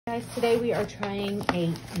Guys, today we are trying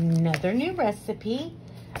another new recipe.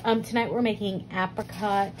 Tonight we're making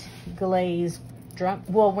apricot glazed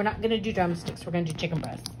well, we're not going to do drumsticks. We're going to do chicken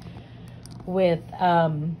breasts with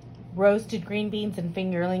roasted green beans and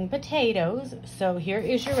fingerling potatoes. So here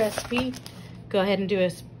is your recipe. Go ahead and do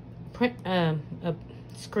a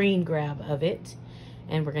screen grab of it,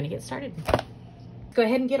 and we're going to get started. Go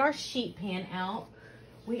ahead and get our sheet pan out.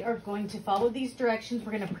 We are going to follow these directions.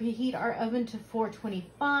 We're going to preheat our oven to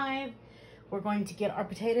 425. We're going to get our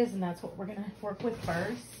potatoes, and that's what we're going to work with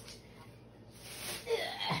first.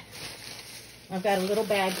 I've got a little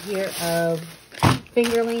bag here of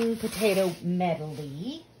fingerling potato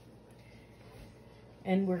medley.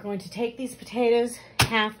 And we're going to take these potatoes,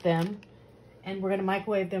 half them, and we're going to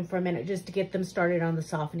microwave them for a minute just to get them started on the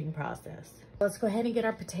softening process. Let's go ahead and get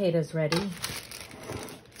our potatoes ready.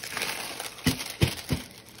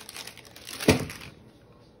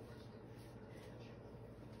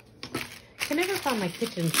 I never find my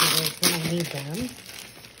kitchen scissors when I need them.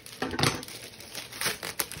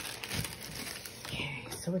 Okay,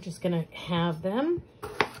 so we're just gonna have them.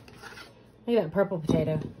 Look at that purple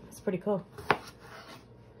potato. It's pretty cool.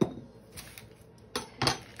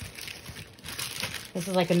 This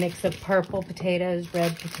is like a mix of purple potatoes,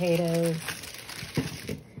 red potatoes,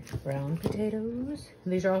 brown potatoes.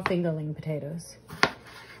 These are all fingerling potatoes.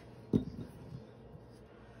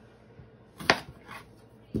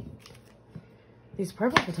 These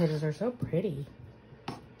purple potatoes are so pretty.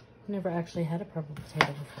 I've never actually had a purple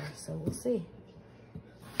potato before, so we'll see.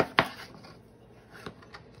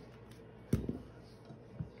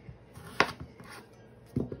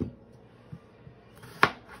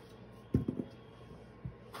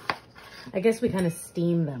 I guess we kind of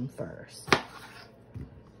steam them first.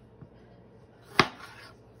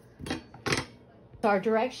 So our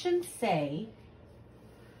directions say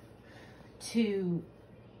to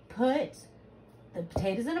put the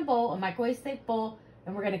potatoes in a bowl, a microwave safe bowl,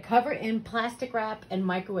 and we're going to cover it in plastic wrap and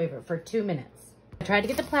microwave it for 2 minutes. I tried to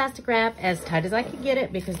get the plastic wrap as tight as I could get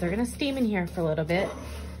it because they're going to steam in here for a little bit.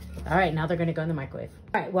 All right, now they're going to go in the microwave.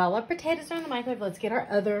 All right, while our potatoes are in the microwave, let's get our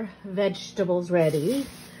other vegetables ready.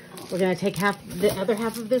 We're going to take the other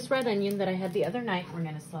half of this red onion that I had the other night. We're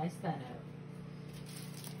going to slice that up.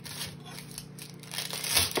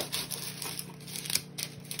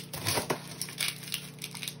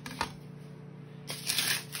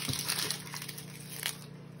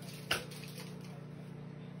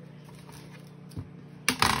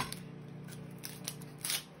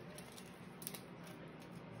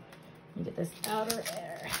 Get this outer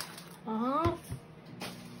air off.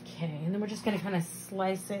 Okay, and then we're just going to kind of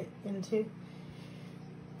slice it into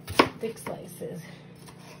thick slices.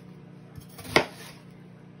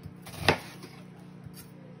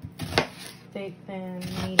 Thick, thin,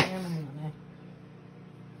 medium. I don't know.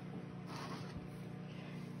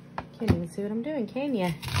 Can't even see what I'm doing, can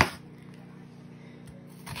ya?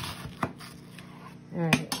 All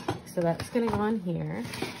right, so that's going to go on here.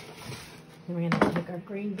 And we're going to take our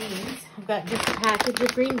green beans. I've got just a package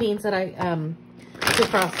of green beans that I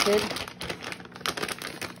defrosted.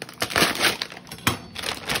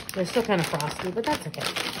 They're still kind of frosty, but that's okay.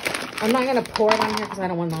 I'm not going to pour it on here because I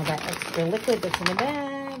don't want all that extra liquid that's in the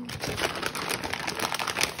bag.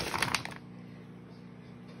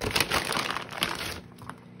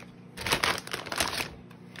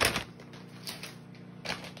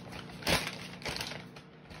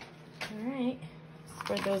 All right,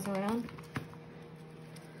 spread those around.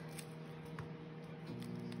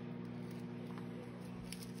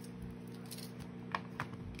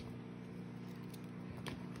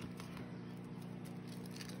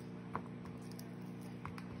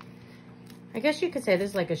 I guess you could say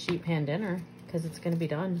this is like a sheet pan dinner because it's going to be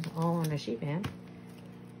done all on a sheet pan.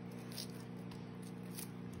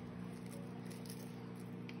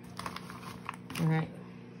 All right.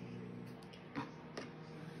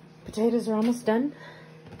 Potatoes are almost done.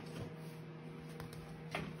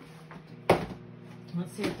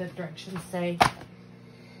 Let's see what the directions say.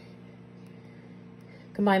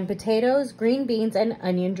 Combine potatoes, green beans, and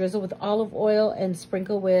onion. Drizzle with olive oil and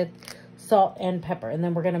sprinkle with salt and pepper, and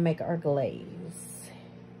then we're going to make our glaze.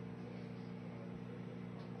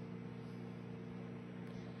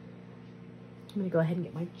 I'm going to go ahead and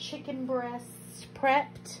get my chicken breasts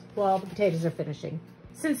prepped while the potatoes are finishing.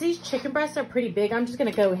 Since these chicken breasts are pretty big, I'm just going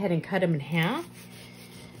to go ahead and cut them in half.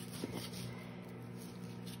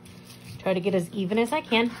 Try to get as even as I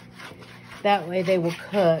can. That way they will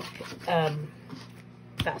cook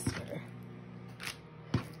faster.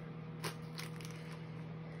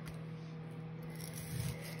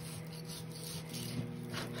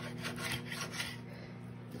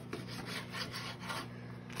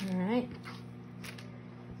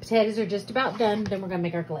 potatoes are just about done, then we're gonna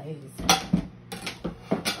make our glaze.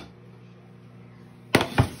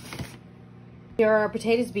 Here are our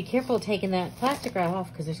potatoes. Be careful taking that plastic wrap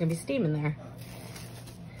off because there's gonna be steam in there.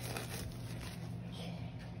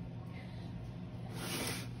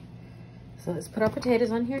 So let's put our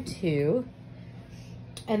potatoes on here too.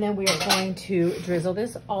 And then we are going to drizzle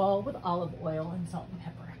this all with olive oil and salt and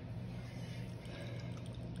pepper.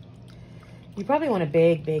 You probably want a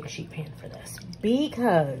big, big sheet pan for this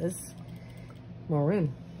because more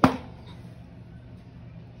room.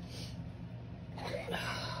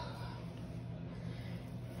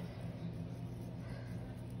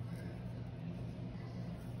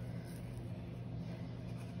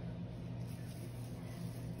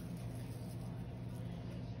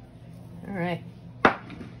 All right,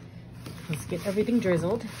 let's get everything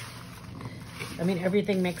drizzled. I mean,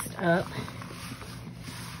 everything mixed up.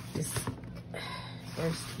 Dispersed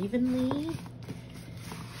evenly.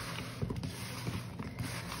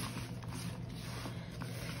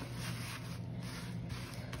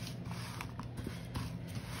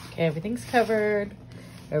 Okay, everything's covered.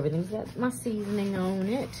 Everything's got my seasoning on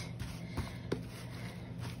it.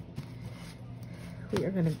 We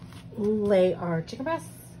are gonna lay our chicken breasts.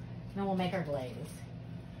 Then we'll make our glaze.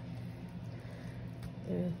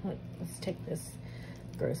 Let's take this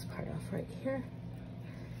gross part off right here.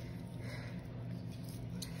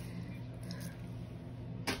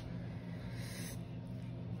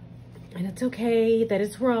 And it's okay that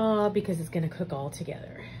it's raw because it's gonna cook all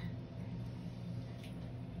together.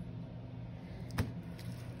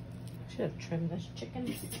 Should have trimmed this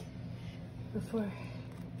chicken before.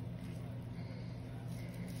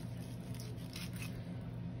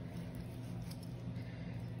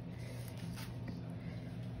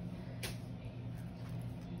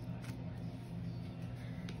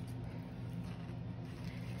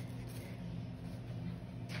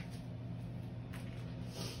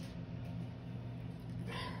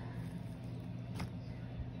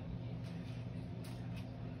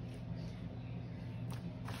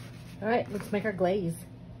 All right, let's make our glaze.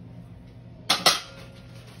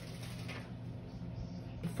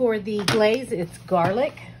 For the glaze, it's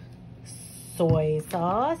garlic, soy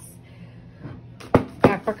sauce,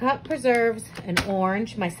 apricot preserves, an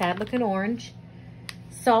orange, my sad looking orange,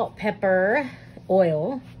 salt, pepper,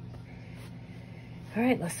 oil. All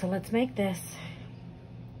right, so let's make this.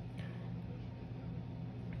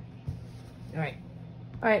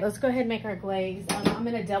 All right, let's go ahead and make our glaze. I'm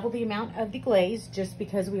gonna double the amount of the glaze just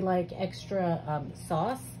because we like extra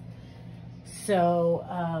sauce. So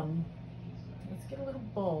let's get a little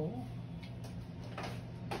bowl.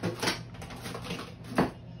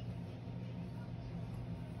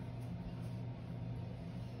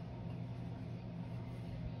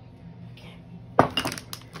 Okay,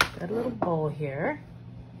 got a little bowl here.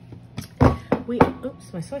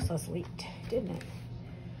 Oops, my soy sauce leaked, didn't it?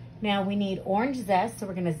 Now we need orange zest, so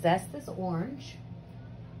we're gonna zest this orange.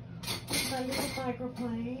 My little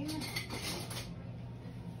microplane.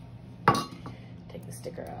 Take the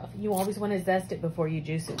sticker off. You always want to zest it before you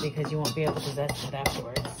juice it because you won't be able to zest it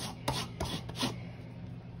afterwards.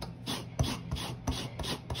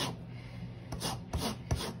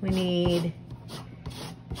 We need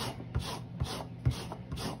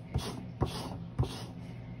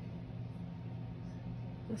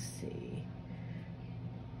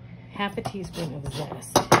half a teaspoon of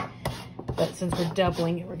zest, but since we're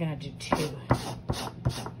doubling it, we're gonna do 2.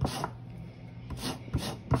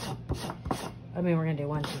 I mean, we're gonna do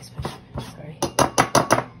 1 teaspoon, sorry.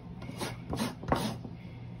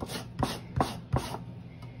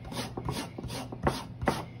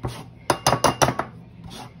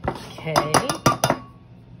 Okay.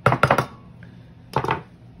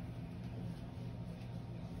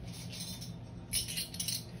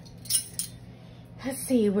 Let's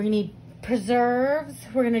see, we're gonna need preserves.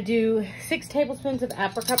 We're gonna do 6 tablespoons of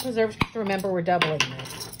apricot preserves. Remember, we're doubling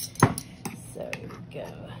this. So here we go.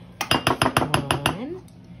 1,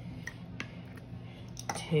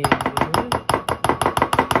 2,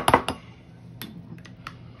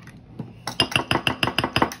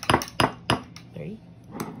 3,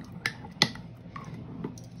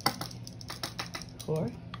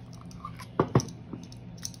 4,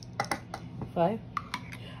 5.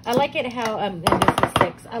 I like it how, and this is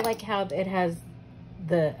 6. I like how it has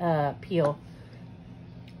the peel.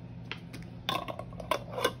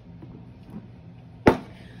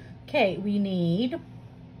 Okay, we need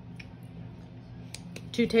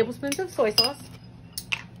 2 tablespoons of soy sauce.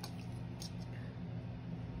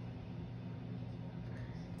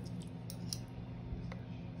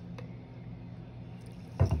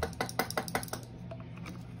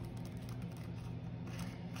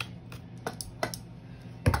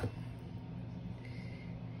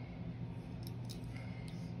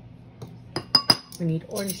 We need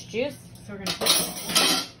orange juice, so we're gonna put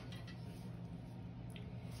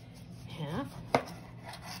half.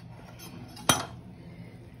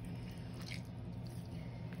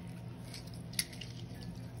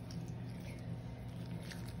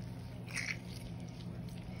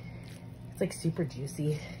 It's like super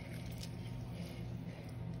juicy.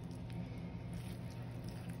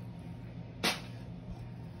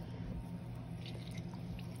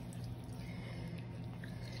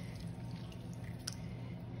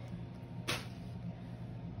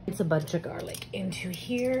 It's a bunch of garlic into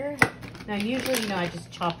here. Now usually, you know, I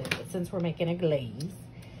just chop it, but since we're making a glaze,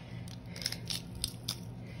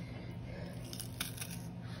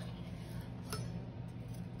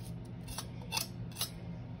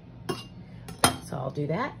 so I'll do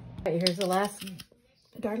that. All right, here's the last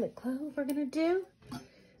garlic clove we're gonna do.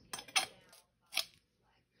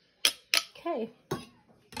 Okay,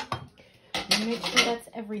 make sure that's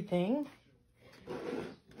everything.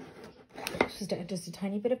 Just a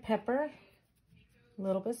tiny bit of pepper, a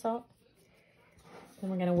little bit of salt.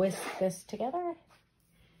 Then we're gonna whisk this together.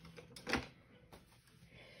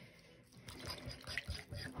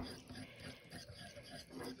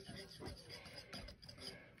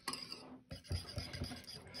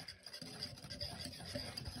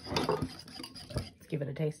 Let's give it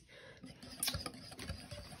a taste.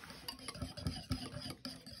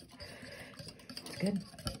 It's good.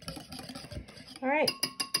 All right.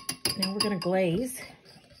 Now we're gonna glaze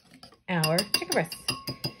our chicken breasts.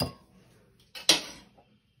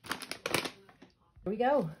 Here we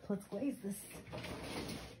go. Let's glaze this.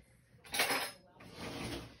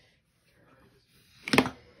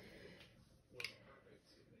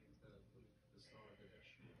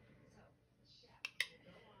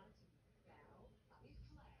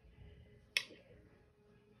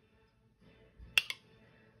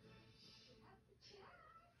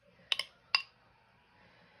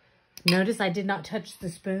 Notice I did not touch the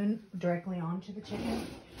spoon directly onto the chicken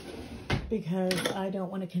because I don't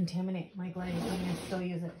want to contaminate my glaze. I'm going to still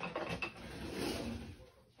use it.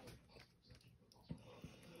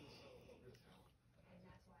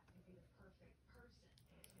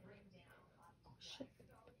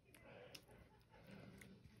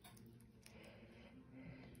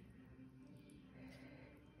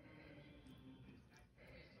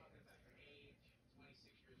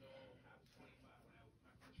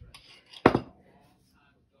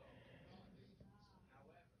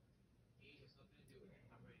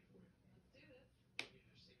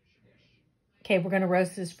 Okay, we're going to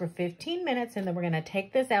roast this for 15 minutes, and then we're going to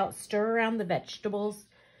take this out, stir around the vegetables,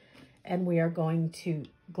 and we are going to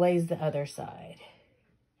glaze the other side.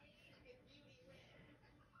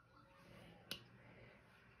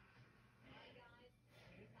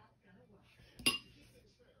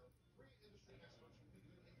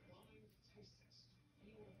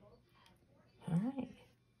 All right.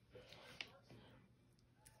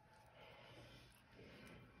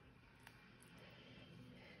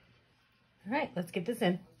 All right, let's get this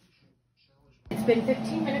in. It's been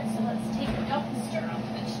 15 minutes, so let's take it out and stir on the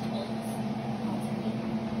vegetables.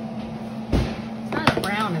 It's not as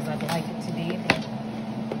brown as I'd like it to be.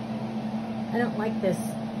 I don't like this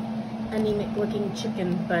anemic looking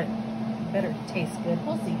chicken, but it better taste good.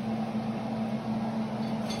 We'll see.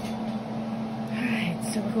 All right,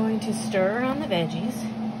 so we're going to stir on the veggies.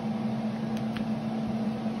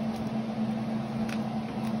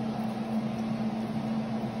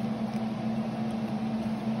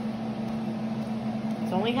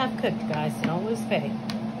 Only half cooked, guys, so don't lose faith.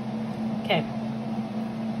 Okay.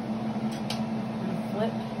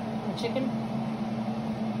 Flip the chicken.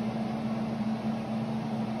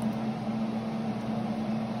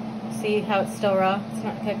 See how it's still raw? It's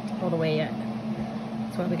not cooked all the way yet.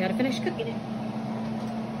 That's why we gotta finish cooking it.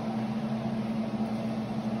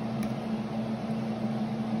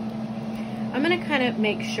 I'm gonna kind of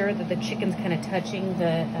make sure that the chicken's kind of touching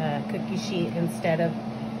the cookie sheet instead of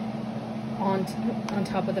on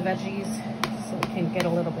top of the veggies, so it can get a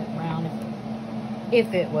little bit brown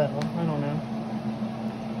if it will. I don't know.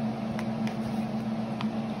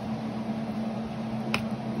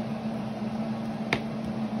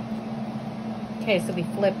 Okay, so we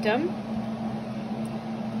flipped them.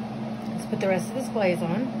 Let's put the rest of this glaze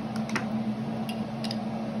on.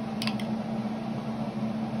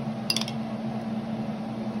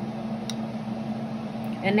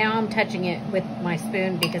 And now I'm touching it with my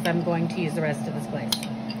spoon because I'm going to use the rest of this glaze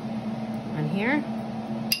on here.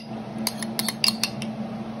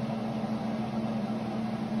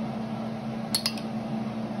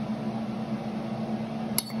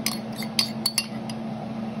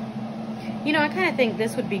 You know, I kind of think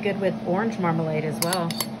this would be good with orange marmalade as well.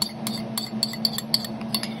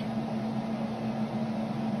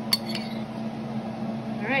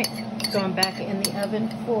 going back in the oven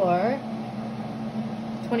for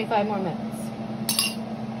 25 more minutes.